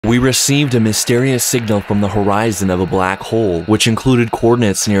We received a mysterious signal from the horizon of a black hole, which included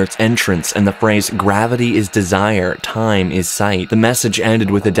coordinates near its entrance and the phrase, "Gravity is desire, time is sight." The message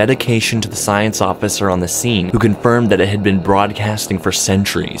ended with a dedication to the science officer on the scene, who confirmed that it had been broadcasting for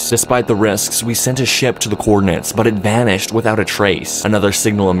centuries. Despite the risks, we sent a ship to the coordinates, but it vanished without a trace. Another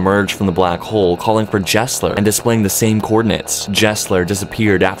signal emerged from the black hole, calling for Jessler and displaying the same coordinates. Jessler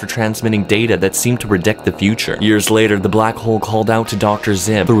disappeared after transmitting data that seemed to predict the future. Years later, the black hole called out to Dr.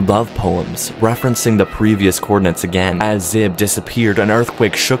 Zib through love poems, referencing the previous coordinates again. As Zib disappeared, an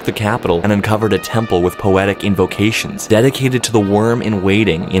earthquake shook the capital and uncovered a temple with poetic invocations dedicated to the worm in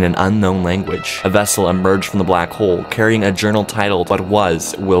waiting in an unknown language. A vessel emerged from the black hole, carrying a journal titled "What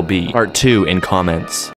Was, Will Be." Part 2 in comments.